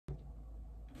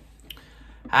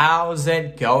How's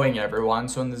it going, everyone?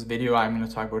 So in this video, I'm going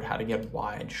to talk about how to get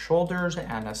wide shoulders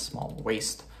and a small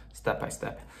waist step by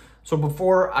step. So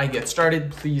before I get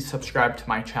started, please subscribe to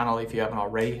my channel if you haven't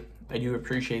already. I do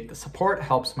appreciate the support, it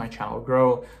helps my channel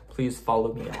grow. Please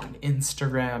follow me on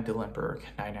Instagram,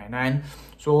 DylanBurke999.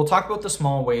 So we'll talk about the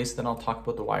small waist, then I'll talk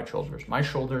about the wide shoulders. My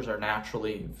shoulders are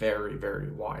naturally very, very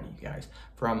wide, you guys.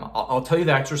 I'll tell you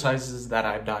the exercises that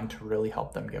I've done to really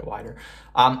help them get wider.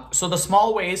 So the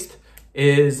small waist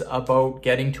is about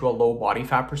getting to a low body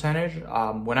fat percentage.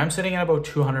 When I'm sitting at about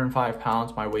 205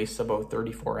 pounds, my waist is about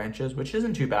 34 inches, which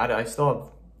isn't too bad. I still have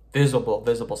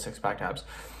visible six-pack abs.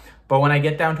 But when I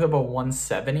get down to about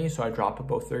 170, so I drop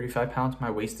about 35 pounds, my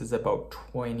waist is about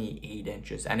 28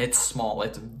 inches and it's small.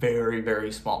 It's very,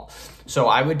 very small. So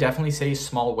I would definitely say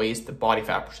small waist, the body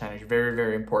fat percentage, very,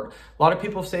 very important. A lot of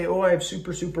people say, oh, I have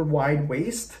super, super wide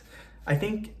waist. I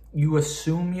think you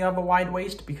assume you have a wide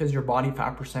waist because your body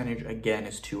fat percentage, again,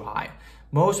 is too high.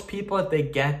 Most people, if they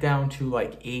get down to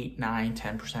like 8, 9,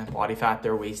 10% body fat,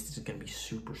 their waist is gonna be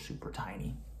super, super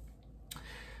tiny.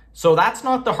 So that's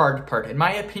not the hard part. In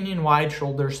my opinion, wide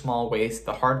shoulders, small waist,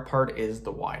 the hard part is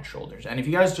the wide shoulders. And if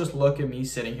you guys just look at me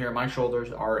sitting here, my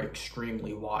shoulders are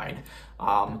extremely wide.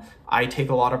 I take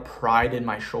a lot of pride in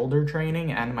my shoulder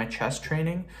training and my chest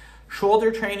training. Shoulder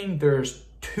training, there's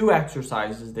 2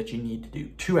 exercises that you need to do,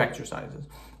 2 exercises.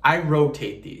 I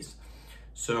rotate these.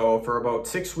 So for about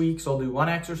 6 weeks, I'll do one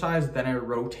exercise, then I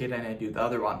rotate and I do the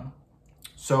other one.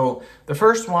 So the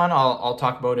first one I'll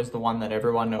talk about is the one that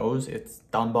everyone knows. It's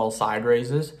dumbbell side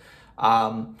raises.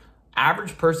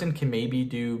 Average person can maybe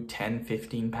do 10,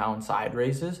 15 pound side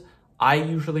raises. I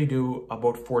usually do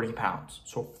about 40 pounds.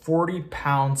 So 40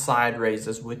 pound side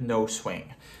raises with no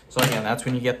swing. So again, that's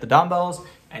when you get the dumbbells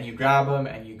and you grab them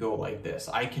and you go like this.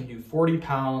 I can do 40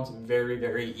 pounds very,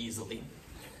 very easily.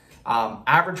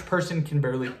 Average person can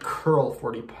barely curl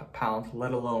 40 pounds,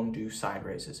 let alone do side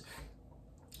raises.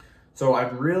 So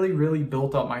I've really, really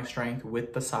built up my strength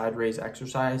with the side raise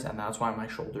exercise, and that's why my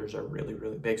shoulders are really,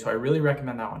 really big. So I really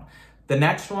recommend that one. The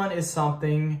next one is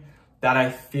something that I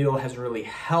feel has really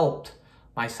helped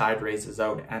my side raises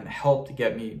out and helped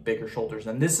get me bigger shoulders.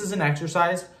 And this is an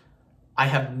exercise I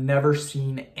have never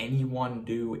seen anyone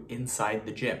do inside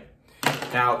the gym.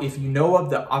 Now, if you know of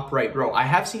the upright row, I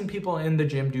have seen people in the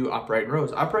gym do upright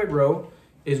rows. Upright row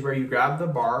is where you grab the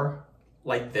bar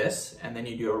like this, and then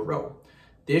you do a row.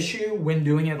 The issue when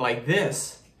doing it like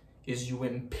this is you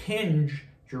impinge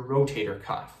your rotator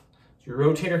cuff. So your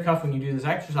rotator cuff, when you do this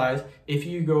exercise, if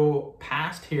you go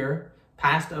past here,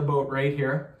 past about right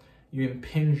here, you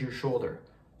impinge your shoulder.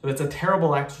 So it's a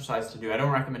terrible exercise to do. I don't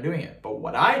recommend doing it. But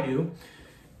what I do,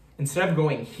 instead of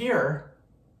going here,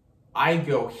 I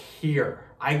go here.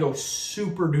 I go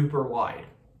super duper wide.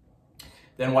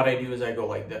 Then what I do is I go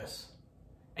like this.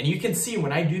 And you can see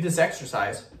when I do this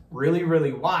exercise really,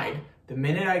 really wide, the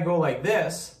minute I go like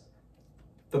this,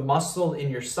 the muscle in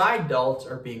your side delts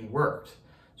are being worked.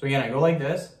 So again, I go like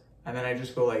this, and then I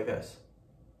just go like this.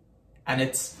 And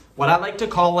it's, what I like to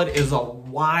call it is a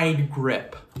wide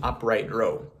grip upright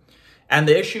row. And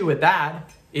the issue with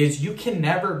that is you can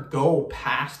never go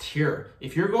past here.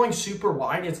 If you're going super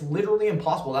wide, it's literally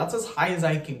impossible. That's as high as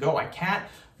I can go. I can't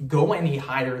go any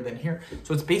higher than here.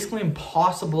 So it's basically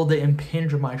impossible to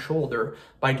impinge my shoulder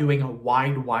by doing a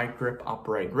wide grip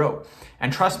upright row.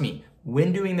 And trust me,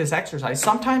 when doing this exercise,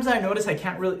 sometimes I notice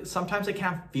sometimes I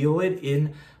can't feel it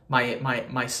in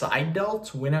my side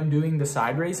delts when I'm doing the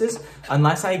side raises,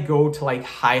 unless I go to like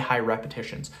high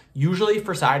repetitions. Usually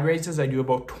for side raises, I do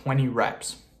about 20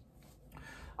 reps.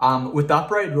 With the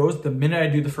upright rows, the minute I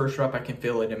do the first rep, I can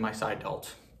feel it in my side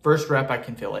delts. First rep, I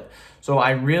can feel it. So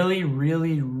I really,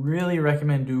 really, really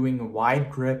recommend doing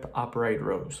wide grip upright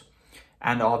rows.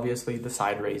 And obviously the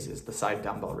side raises, the side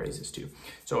dumbbell raises too.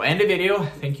 So end of video.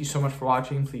 Thank you so much for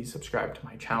watching. Please subscribe to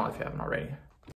my channel if you haven't already.